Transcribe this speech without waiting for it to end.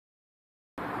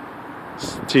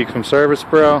Teague from Service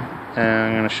Bro, and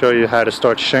I'm going to show you how to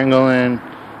start shingling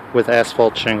with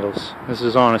asphalt shingles. This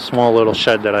is on a small little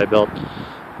shed that I built.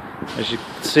 As you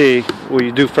can see, what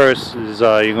you do first is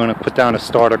you're going to put down a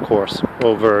starter course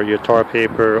over your tar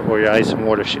paper or your ice and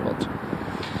water shield.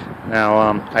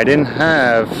 Now I didn't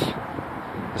have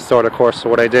a starter course, so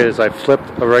what I did is I flipped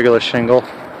a regular shingle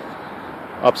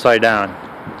upside down.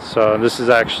 So this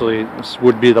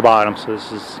would be the bottom, so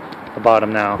this is the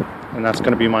bottom now, and that's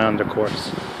going to be my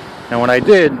undercourse. And what I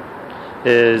did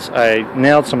is I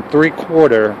nailed some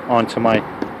 3/4 onto my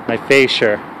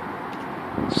fascia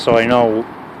so I know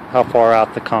how far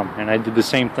out to come, and I did the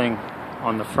same thing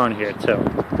on the front here too,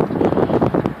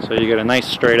 so you get a nice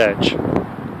straight edge.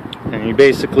 And you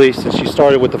basically, since you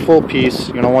started with the full piece,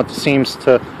 you don't want the seams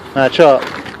to match up,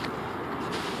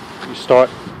 you start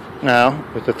now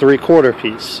with the 3/4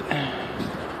 piece.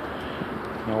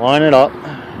 You line it up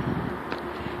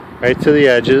right to the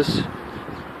edges.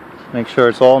 Make sure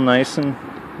it's all nice and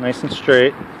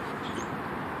straight.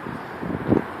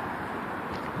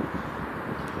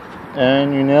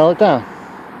 And you nail it down.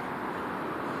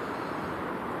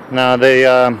 Now they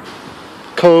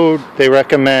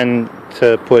recommend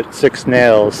to put 6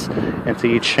 nails into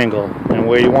each shingle, and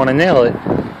where you want to nail it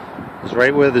is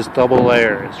right where this double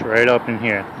layer is, right up in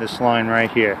here, this line right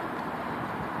here.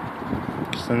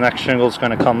 So the next shingle is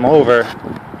going to come over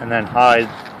and then hide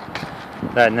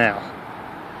that nail.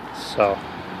 So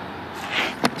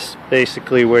it's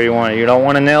basically where you want it. You don't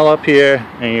want to nail up here,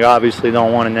 and you obviously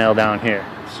don't want to nail down here.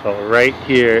 So right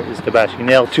here is the best. You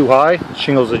nail too high, the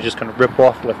shingles are just going to rip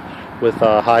off with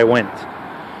high wind.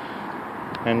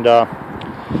 And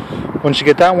once you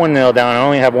get that one nailed down, I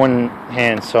only have one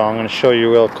hand, so I'm going to show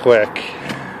you real quick.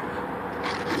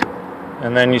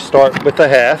 And then you start with a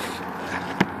half.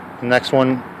 The next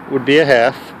one would be a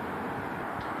half.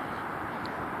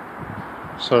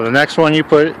 So the next one you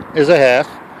put is a half.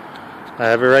 I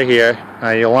have it right here.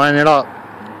 Now you line it up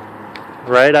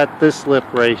right at this lip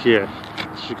right here,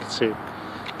 as you can see.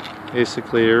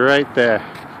 Basically right there.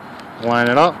 Line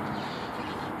it up.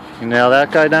 You nail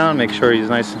that guy down, make sure he's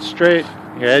nice and straight.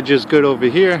 Your edge is good over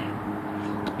here.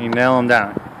 You nail him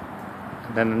down.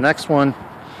 And then the next one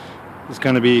is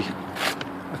going to be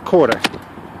 1/4.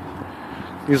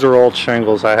 These are old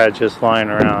shingles I had just lying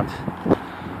around.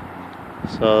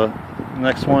 So the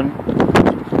next one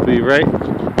will be right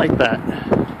like that.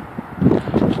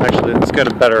 Actually, let's get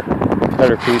a better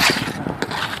piece.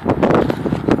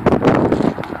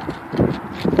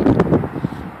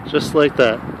 Just like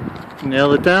that.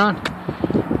 Nail it down,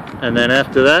 and then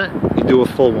after that you do a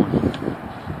full one.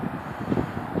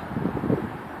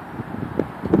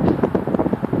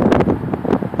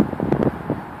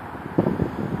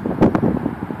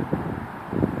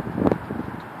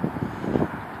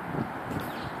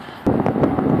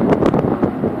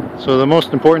 So the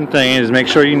most important thing is make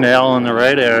sure you nail in the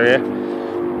right area.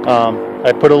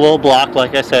 I put a little block,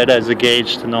 like I said, as a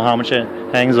gauge to know how much it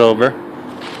hangs over,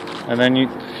 and then you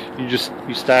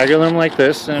stagger them like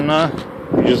this, and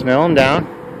you just nail them down,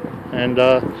 and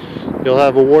you'll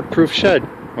have a waterproof shed.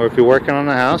 Or if you're working on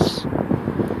a house,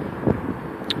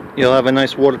 you'll have a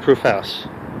nice waterproof house.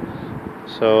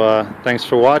 So thanks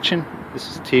for watching. This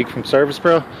is Teague from Service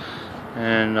Bro,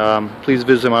 and please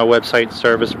visit my website,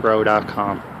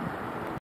 servicebro.com.